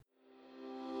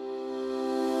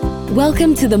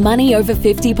Welcome to the Money Over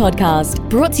 50 podcast,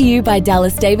 brought to you by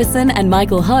Dallas Davison and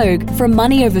Michael Hogue from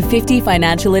Money Over 50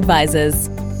 Financial Advisors.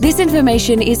 This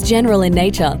information is general in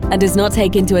nature and does not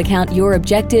take into account your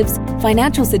objectives,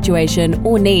 financial situation,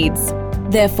 or needs.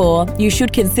 Therefore, you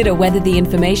should consider whether the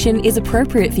information is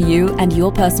appropriate for you and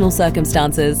your personal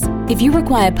circumstances. If you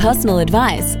require personal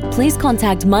advice, please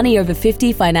contact Money Over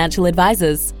 50 Financial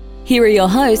Advisors. Here are your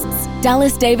hosts,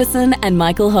 Dallas Davison and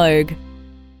Michael Hogue.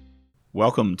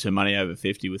 Welcome to Money Over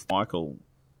 50 with Michael.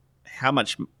 How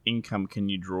much income can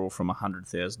you draw from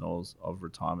 $100,000 of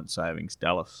retirement savings,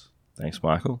 Dallas? Thanks,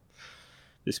 Michael.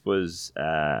 This was,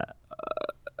 I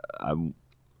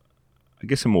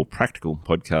guess, a more practical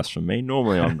podcast from me.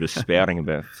 Normally, I'm just spouting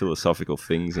about philosophical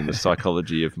things and the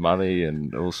psychology of money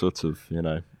and all sorts of,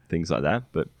 things like that.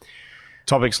 But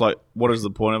topics like what is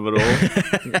the point of it all?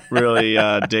 Really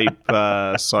deep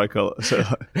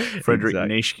Friedrich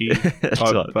Nietzsche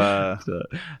type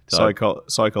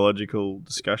psychological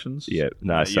discussions. Yeah,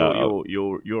 no. So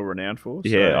you're renowned for.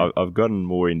 Yeah, so. I've gotten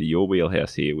more into your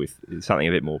wheelhouse here with something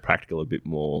a bit more practical, a bit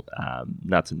more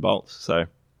nuts and bolts. So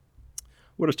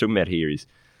what I was talking about here is,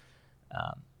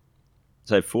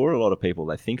 so for a lot of people,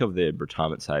 they think of their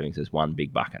retirement savings as one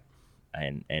big bucket.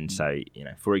 And so,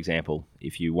 for example,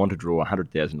 if you want to draw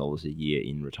 $100,000 a year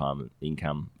in retirement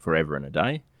income forever and a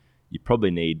day, you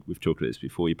probably need, we've talked about this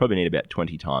before, you probably need about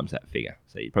 20 times that figure.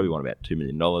 So you probably want about $2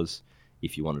 million.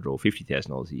 If you want to draw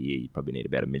 $50,000 a year, you probably need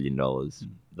about $1 million, those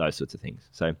sorts of things.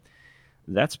 So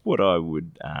that's what I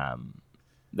would,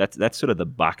 that's sort of the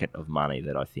bucket of money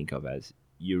that I think of as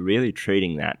you're really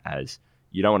treating that as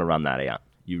you don't want to run that out.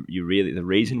 You really, the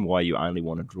reason why you only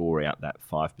want to draw out that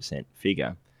 5%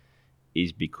 figure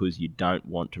is because you don't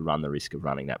want to run the risk of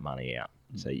running that money out.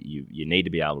 So you need to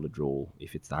be able to draw,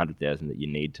 if it's the $100,000 that you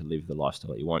need to live the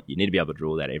lifestyle you want, you need to be able to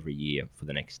draw that every year for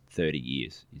the next 30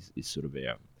 years is sort of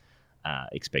our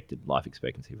expected life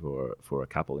expectancy for a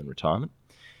couple in retirement.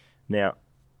 Now,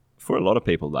 for a lot of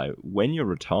people though, when you're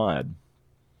retired,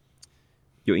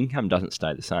 your income doesn't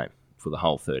stay the same for the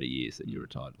whole 30 years that you're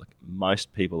retired. Like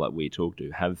most people that we talk to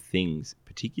have things,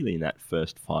 particularly in that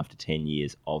first 5 to 10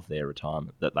 years of their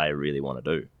retirement, that they really want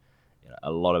to do. A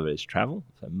lot of it is travel.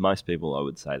 So most people, I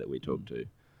would say that we talk to,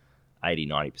 80,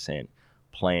 90%,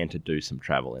 plan to do some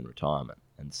travel in retirement.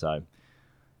 And so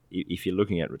if you're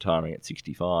looking at retiring at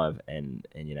 65 and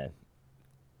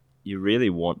you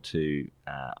really want to,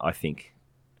 I think,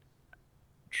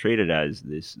 treat it as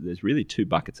there's really two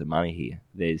buckets of money here.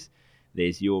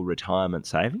 There's your retirement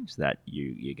savings that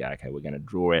you go, okay, we're going to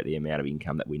draw out the amount of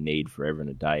income that we need forever and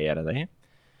a day out of there.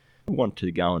 We want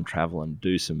to go and travel and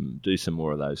do some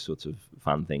more of those sorts of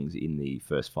fun things in the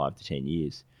first 5 to 10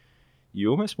 years. You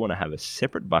almost want to have a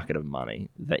separate bucket of money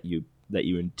that you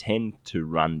intend to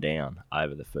run down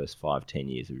over the first 5, 10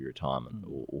 years of your retirement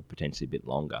or potentially a bit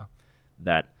longer.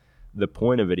 That the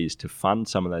point of it is to fund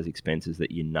some of those expenses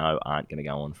that you know aren't going to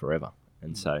go on forever.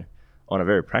 And so on a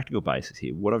very practical basis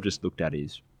here, what I've just looked at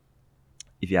is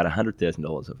if you had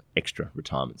 $100,000 of extra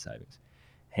retirement savings,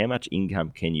 how much income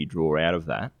can you draw out of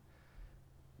that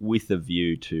with a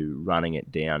view to running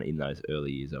it down in those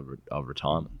early years of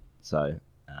retirement? So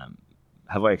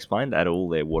have I explained at all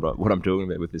there what I'm talking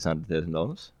about with this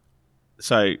 $100,000?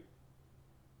 So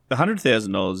the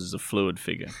 $100,000 is a fluid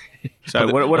figure. So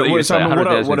what I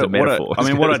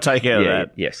take out of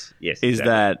that is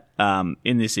exactly. That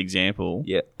in this example,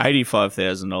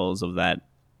 $85,000 of that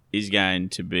is going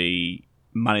to be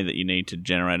money that you need to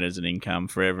generate as an income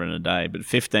forever and a day, but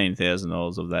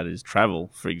 $15,000 of that is travel,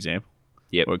 for example.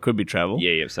 Yep. Or it could be travel.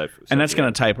 Yeah. So and that's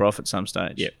going to taper off at some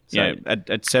stage. Yep. So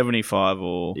at 75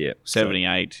 or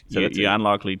 78, you're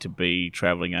unlikely to be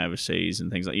traveling overseas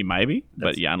and things like you may be,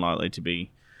 but you're unlikely to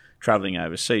be traveling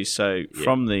overseas. So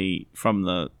from the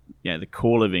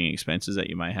core living expenses that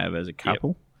you may have as a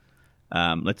couple,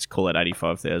 let's call it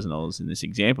 $85,000 in this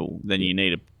example, then you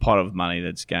need a pot of money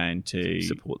that's going to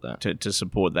support that to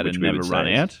support that which and never run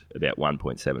out. About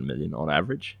 $1.7 million on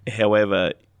average.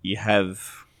 However, you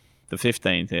have the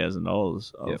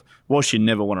 $15,000 of whilst you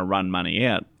never want to run money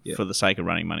out for the sake of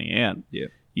running money out,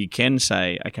 you can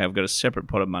say, okay, I've got a separate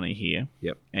pot of money here,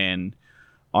 and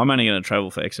I'm only going to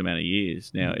travel for X amount of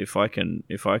years. Now, if I can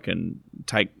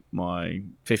take my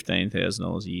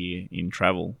 $15,000 a year in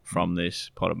travel from this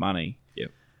pot of money,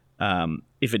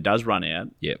 if it does run out,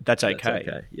 that's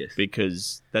okay. Yes.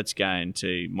 Because that's going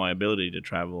to my ability to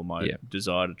travel, my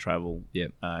desire to travel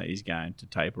is going to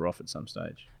taper off at some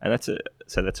stage. And that's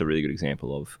a really good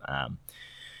example of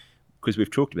because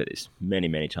we've talked about this many,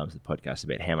 many times in the podcast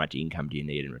about how much income do you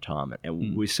need in retirement,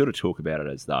 and we sort of talk about it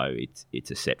as though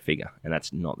it's a set figure, and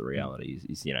that's not the reality.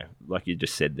 Is like you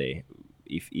just said there,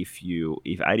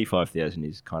 if 85,000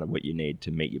 is kind of what you need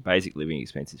to meet your basic living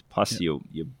expenses plus your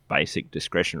basic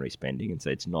discretionary spending, and so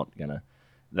it's not gonna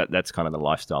that's kind of the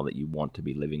lifestyle that you want to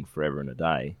be living forever and a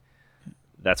day.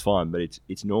 That's fine, but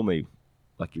it's normally,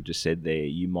 like you just said there,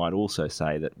 you might also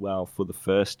say that, well, for the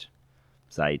first,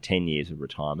 say, 10 years of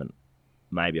retirement,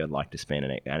 maybe I'd like to spend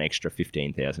an extra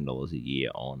 $15,000 a year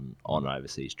on an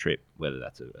overseas trip, whether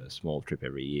that's a small trip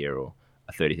every year or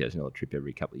a $30,000 trip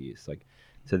every couple of years.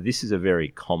 So this is a very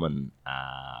common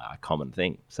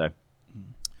thing. So,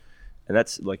 and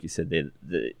that's, like you said there,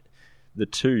 the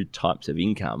two types of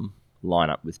income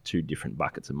line up with two different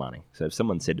buckets of money. So if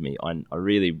someone said to me, I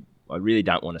really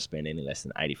don't want to spend any less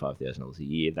than $85,000 a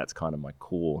year, that's kind of my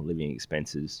core living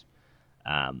expenses,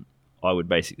 I would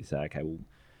basically say, okay, well,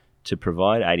 to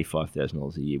provide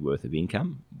 $85,000 a year worth of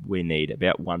income, we need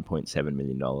about $1.7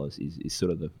 million is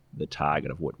sort of the target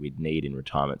of what we'd need in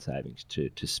retirement savings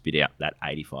to spit out that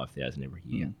 $85,000 every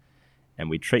year. And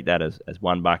we treat that as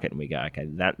one bucket, and we go, okay,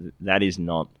 that is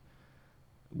not,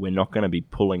 we're not going to be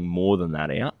pulling more than that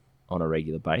out on a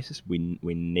regular basis. We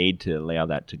need to allow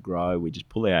that to grow. We just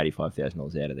pull our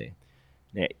 $85,000 out of there.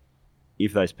 Now,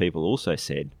 if those people also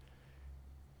said,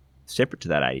 separate to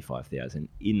that $85,000,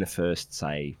 in the first,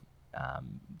 say,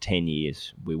 10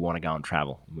 years, we want to go and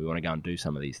travel, we want to go and do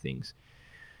some of these things,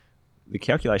 the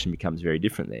calculation becomes very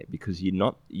different there, because you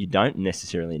don't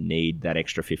necessarily need that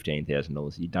extra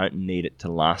 $15,000. You don't need it to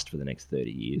last for the next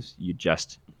 30 years. You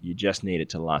just need it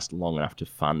to last long enough to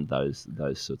fund those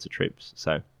sorts of trips.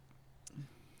 So,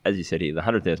 as you said here, the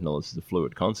 $100,000 is a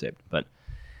fluid concept, but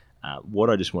what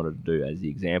I just wanted to do as the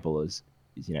example is,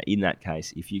 in that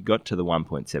case, if you got to the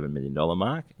 $1.7 million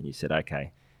mark and you said,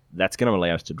 okay, that's going to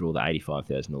allow us to draw the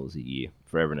 $85,000 a year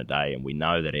forever and a day, and we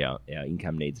know that our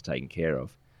income needs are taken care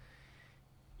of.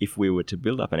 If we were to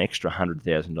build up an extra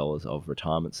 $100,000 of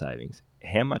retirement savings,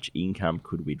 how much income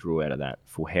could we draw out of that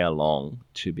for how long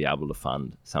to be able to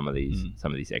fund some of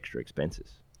these extra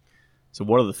expenses? So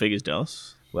what are the figures,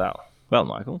 Dallas? Well,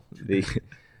 Michael,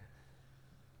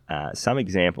 some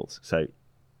examples. So,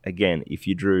 again, if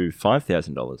you drew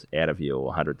 $5,000 out of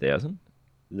your $100,000,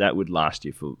 that would last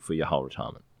you for your whole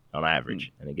retirement on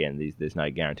average. And again, there's no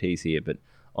guarantees here, but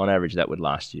on average, that would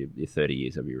last you 30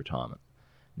 years of your retirement.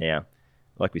 Now,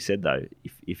 like we said, though,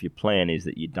 if your plan is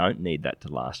that you don't need that to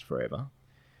last forever,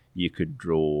 you could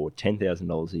draw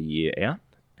 $10,000 a year out,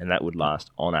 and that would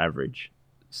last on average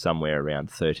somewhere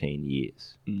around 13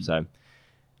 years. So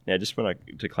now, just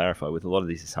to clarify, with a lot of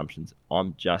these assumptions,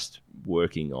 I'm just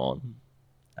working on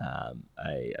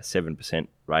a 7%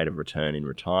 rate of return in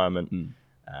retirement.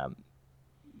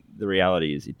 The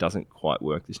reality is it doesn't quite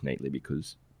work this neatly,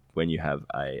 because when you have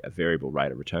a variable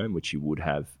rate of return, which you'd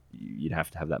have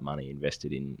to have that money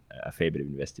invested in, a fair bit of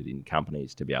invested in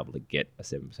companies to be able to get a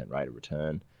 7% rate of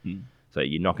return. So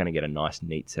you're not going to get a nice,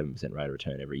 neat 7% rate of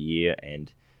return every year,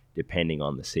 and depending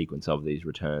on the sequence of these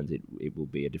returns, it will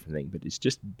be a different thing. But it's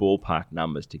just ballpark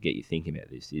numbers to get you thinking about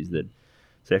this. Is that,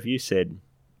 so if you said,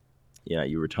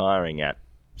 you're retiring at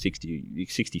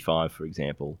 65, for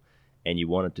example, and you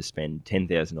wanted to spend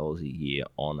 $10,000 a year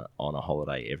on a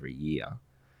holiday every year,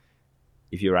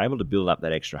 if you're able to build up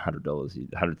that extra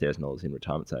 $100,000 in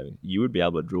retirement savings, you would be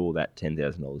able to draw that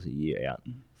 $10,000 a year out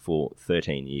for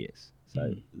 13 years.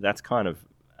 So that's kind of,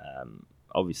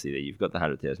 obviously, that you've got the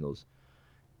 $100,000.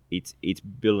 It's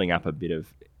building up a bit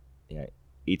of,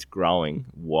 it's growing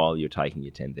while you're taking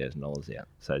your $10,000 out.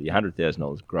 So your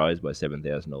 $100,000 grows by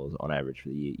 $7,000 on average for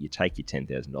the year. You take your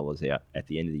 $10,000 out. At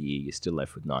the end of the year, you're still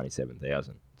left with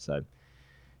 $97,000. So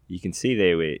you can see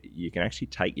there where you can actually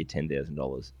take your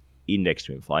 $10,000 indexed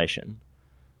to inflation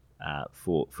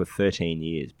for 13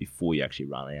 years before you actually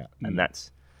run out. And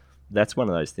that's one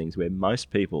of those things where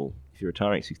most people, if you're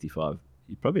retiring at 65,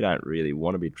 you probably don't really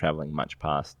want to be traveling much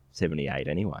past 78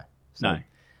 anyway. So no.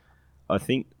 I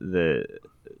think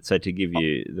so to give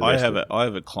you the I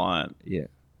have a client,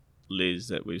 Liz,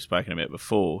 that we've spoken about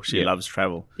before. She loves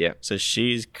travel. Yeah. So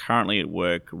she's currently at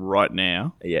work right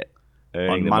now. Yeah.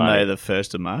 On Monday, the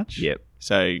 1st of March. Yep.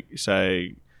 So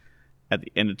at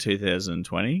the end of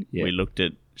 2020, we looked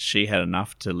at, she had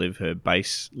enough to live her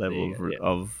base level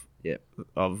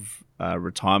of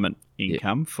retirement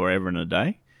income forever and a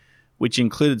day, which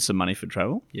included some money for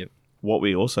travel. Yep. What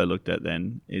we also looked at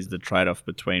then is the trade-off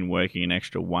between working an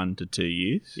extra 1 to 2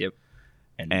 years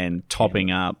and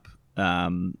topping up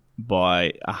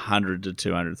by $100,000 to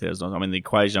 $200,000. I mean, the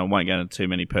equation, I won't go into too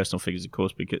many personal figures, of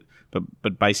course,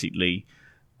 but basically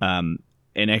an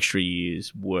extra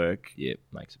year's work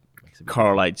makes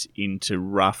correlates into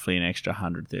roughly an extra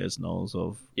 $100,000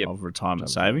 of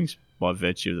retirement savings by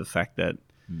virtue of the fact that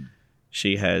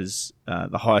she has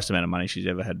the highest amount of money she's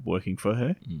ever had working for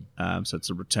her. So it's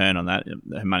a return on that.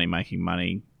 Her money making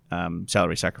money,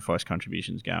 salary sacrifice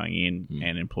contributions going in,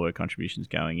 and employer contributions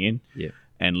going in,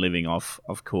 and living off,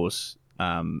 of course,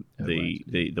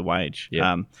 the wage.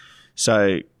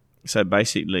 So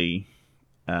basically,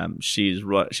 she is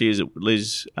right. She is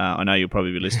Liz. I know you'll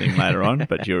probably be listening later on,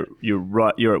 but you're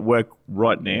right. You're at work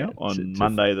right now on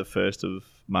Monday, the 1st of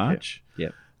March.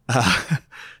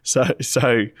 So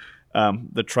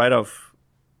the trade-off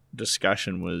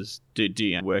discussion was: do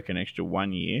you work an extra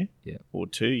 1 year or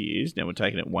 2 years? Now we're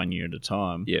taking it 1 year at a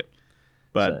time.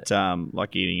 But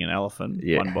like eating an elephant,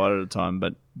 one bite at a time.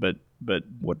 But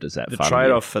what does that? The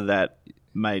trade-off for that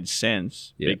made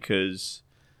sense because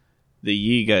the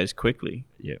year goes quickly.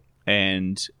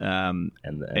 And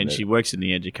she works in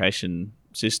the education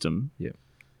system.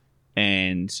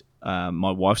 And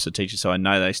my wife's a teacher, so I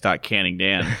know they start counting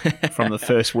down from the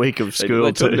first week of school.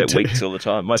 They talk about weeks all the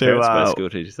time. My parents are school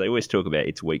teachers. They always talk about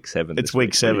it's week 7. It's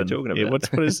week 7. What are you talking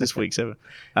about? What is this week 7?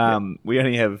 We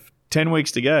only have 10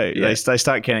 weeks to go. They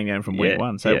start counting down from week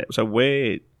 1. So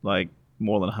we're like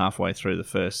more than halfway through the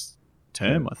first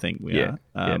term, I think we are,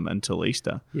 until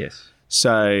Easter.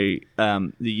 So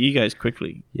the year goes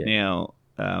quickly. Now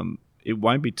it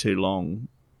won't be too long.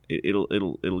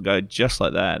 It'll go just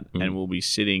like that, and we'll be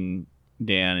sitting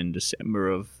down in December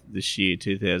of this year,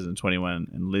 2021,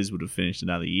 and Liz would have finished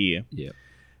another year.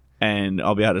 And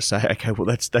I'll be able to say, okay, well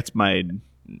that's made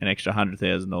an extra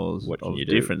 $100,000 of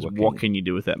difference. What can you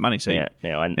do with that money? So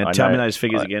now tell me those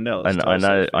figures again, Dallas.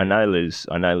 I know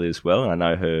Liz well, and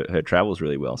I know her travels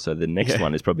really well. So the next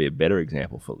one is probably a better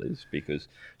example for Liz because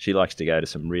she likes to go to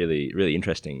some really, really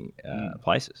interesting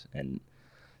places. And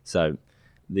so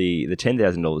the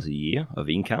 $10,000 a year of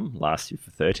income lasts you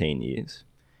for 13 years.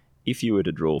 If you were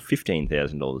to draw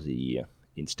 $15,000 a year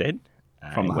instead,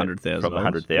 from the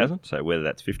 $100,000, so whether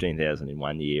that's $15,000 in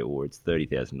 1 year or it's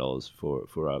 $30,000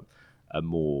 for a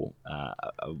more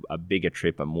a bigger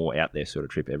trip, a more out there sort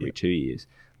of trip every 2 years,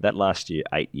 that lasts you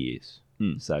 8 years.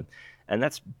 So, and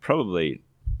that's probably,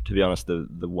 to be honest, the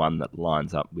one that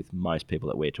lines up with most people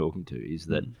that we're talking to is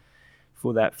that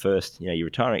for that first, you're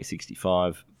retiring at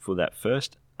 65. For that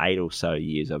first 8 or so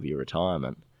years of your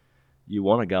retirement, you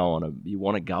want to go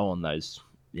on those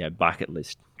bucket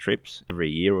list trips every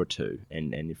year or two,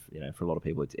 and if for a lot of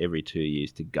people it's every 2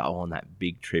 years to go on that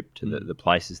big trip to the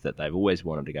places that they've always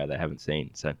wanted to go they haven't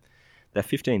seen. So that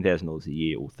 $15,000 a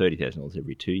year or $30,000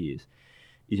 every 2 years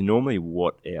is normally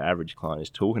what our average client is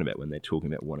talking about when they're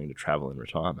talking about wanting to travel in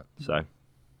retirement. So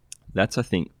that's, I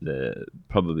think,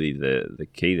 probably the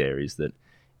key there is that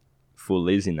for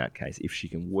Liz in that case, if she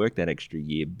can work that extra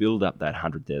year, build up that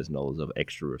 $100,000 of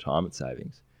extra retirement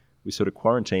savings, we sort of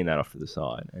quarantine that off to the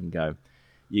side and go,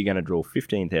 you're going to draw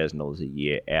 $15,000 a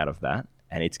year out of that,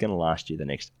 and it's going to last you the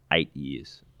next 8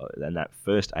 years. And that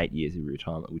first 8 years of your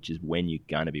retirement, which is when you're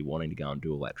going to be wanting to go and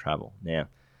do all that travel. Now,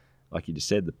 like you just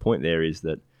said, the point there is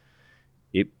that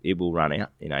it will run out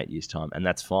in 8 years' time, and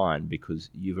that's fine because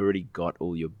you've already got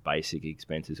all your basic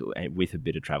expenses with a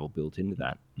bit of travel built into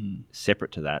that.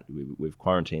 Separate to that, we've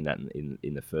quarantined that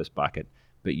in the first bucket,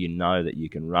 but you know that you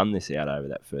can run this out over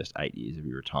that first 8 years of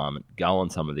your retirement, go on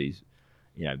some of these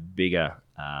bigger,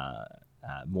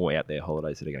 more out there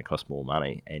holidays that are going to cost more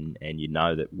money, and you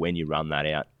know that when you run that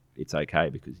out, it's okay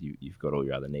because you've got all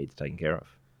your other needs taken care of.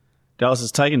 Dallas,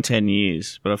 it's taken 10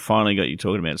 years, but I finally got you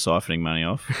talking about siphoning money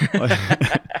off.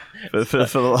 for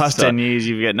the last 10 years,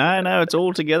 you've got, no, it's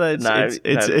all together.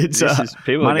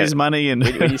 Money's money. And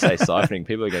when you say siphoning,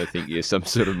 people are going to think you're some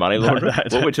sort of money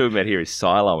launderer. What we're talking about here is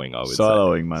siloing, I would say.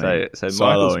 Siloing money. So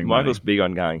Michael's big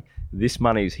on going, this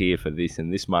money is here for this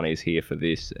and this money is here for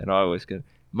this. And I always go,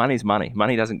 money's money.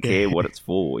 Money doesn't care what it's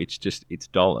for. It's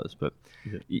dollars. But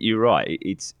you're right.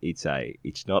 It's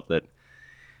not that.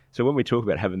 So when we talk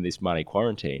about having this money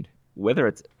quarantined, whether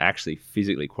it's actually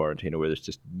physically quarantined or whether it's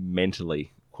just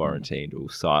mentally quarantined or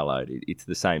siloed, it's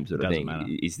the same sort of thing. Matter.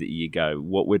 Is that you go,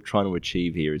 what we're trying to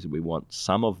achieve here is that we want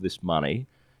some of this money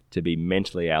to be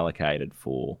mentally allocated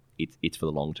for, it's for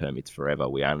the long term, it's forever.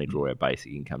 We only draw our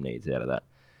basic income needs out of that.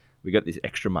 We got this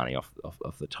extra money off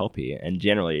the top here, and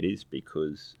generally it is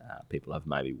because people have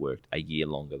maybe worked a year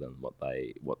longer than what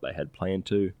they had planned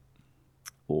to,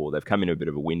 or they've come into a bit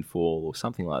of a windfall or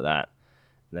something like that,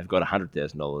 and they've got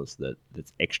 $100,000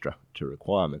 that's extra to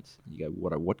requirements. You go,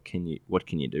 what can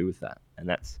you do with that? And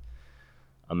that's,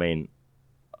 I mean,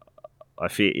 I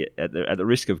fear at the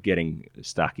risk of getting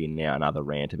stuck in now another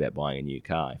rant about buying a new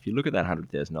car. If you look at that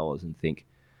 $100,000 and think,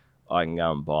 I can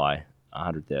go and buy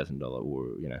 $100,000 or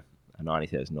a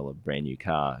 $90,000 brand new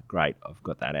car, great, I've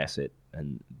got that asset,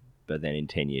 but then in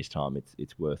 10 years' time,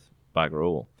 it's worth bugger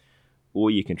all.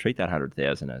 or you can treat that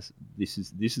 100,000 as this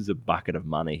is a bucket of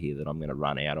money here that I'm going to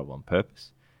run out of on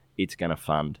purpose. It's going to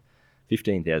fund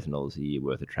 $15,000 a year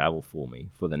worth of travel for me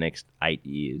for the next 8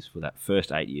 years, for that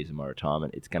first 8 years of my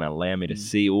retirement. It's going to allow me to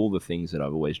see all the things that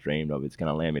I've always dreamed of. It's going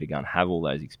to allow me to go and have all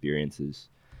those experiences,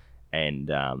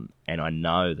 and I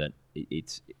know that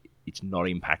it's not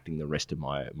impacting the rest of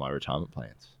my retirement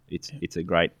plans. It's a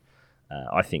great.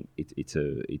 I think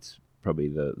it's probably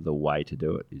the way to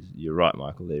do it. You're right,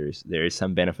 Michael. There is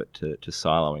some benefit to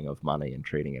siloing of money and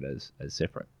treating it as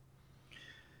separate.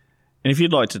 And if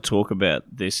you'd like to talk about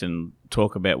this and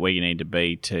talk about where you need to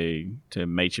be to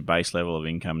meet your base level of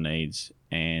income needs,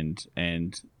 and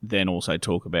then also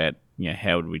talk about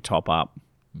how would we top up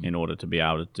in order to be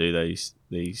able to do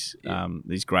these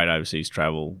great overseas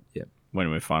travel when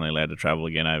we're finally allowed to travel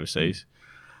again overseas.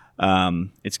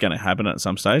 It's going to happen at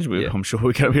some stage. I'm sure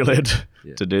we're going to be allowed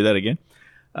to do that again.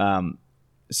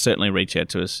 Certainly reach out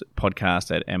to us,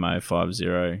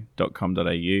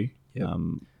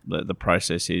 podcast@mo50.com.au. The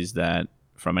process is that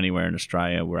from anywhere in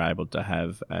Australia, we're able to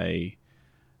have a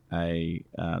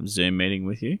Zoom meeting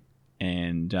with you.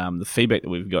 And the feedback that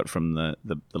we've got from the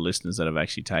listeners that have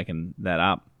actually taken that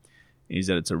up is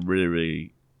that it's a really,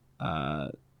 really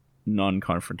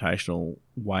non-confrontational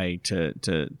way to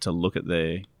look at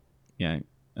their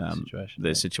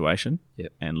situation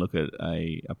and look at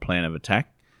a plan of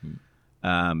attack.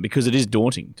 Because it is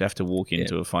daunting to have to walk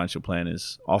into a financial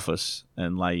planner's office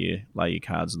and lay your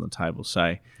cards on the table.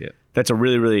 So that's a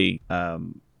really, really,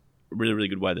 really, really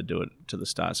good way to do it to the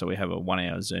start. So we have a 1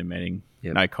 hour Zoom meeting,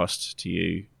 no cost to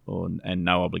you and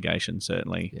no obligation,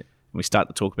 certainly. And we start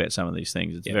to talk about some of these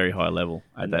things. It's very high level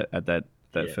at that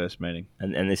first meeting.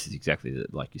 And this is exactly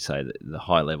like you say, the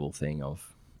high level thing of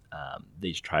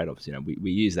these trade-offs.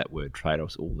 We use that word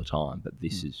trade-offs all the time, but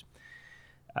this is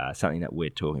something that we're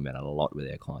talking about a lot with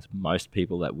our clients. Most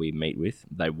people that we meet with,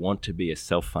 they want to be a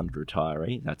self-funded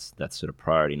retiree. That's sort of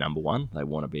priority number one. They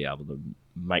want to be able to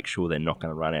make sure they're not going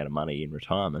to run out of money in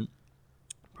retirement.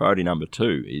 Priority number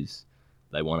two is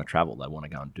they want to travel. They want to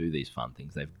go and do these fun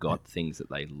things. They've got things that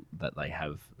they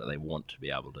have that they want to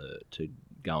be able to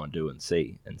go and do and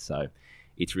see. And so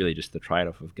it's really just the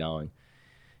trade-off of going,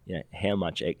 how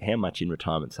much in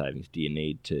retirement savings do you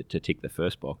need to tick the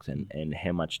first box, and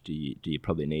how much do you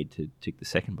probably need to tick the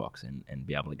second box and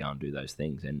be able to go and do those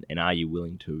things, and are you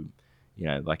willing to,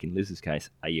 like in Liz's case,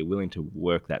 are you willing to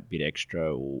work that bit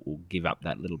extra or give up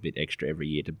that little bit extra every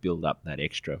year to build up that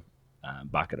extra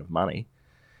bucket of money?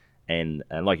 And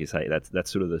like you say,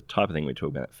 that's sort of the type of thing we talk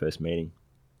about at first meeting.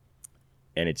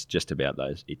 And it's just about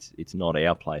those. It's not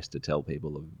our place to tell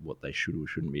people of what they should or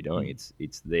shouldn't be doing.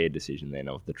 It's their decision then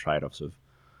of the trade-offs of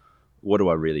what do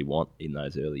I really want in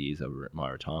those early years of my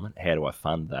retirement? How do I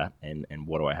fund that? And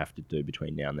what do I have to do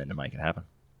between now and then to make it happen?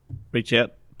 Reach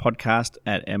out,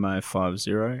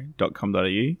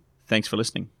 podcast@mo50.com.au. Thanks for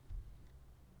listening.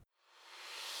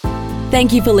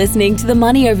 Thank you for listening to the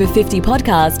Money Over 50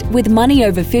 podcast with Money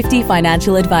Over 50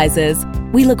 Financial Advisors.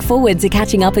 We look forward to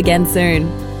catching up again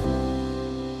soon.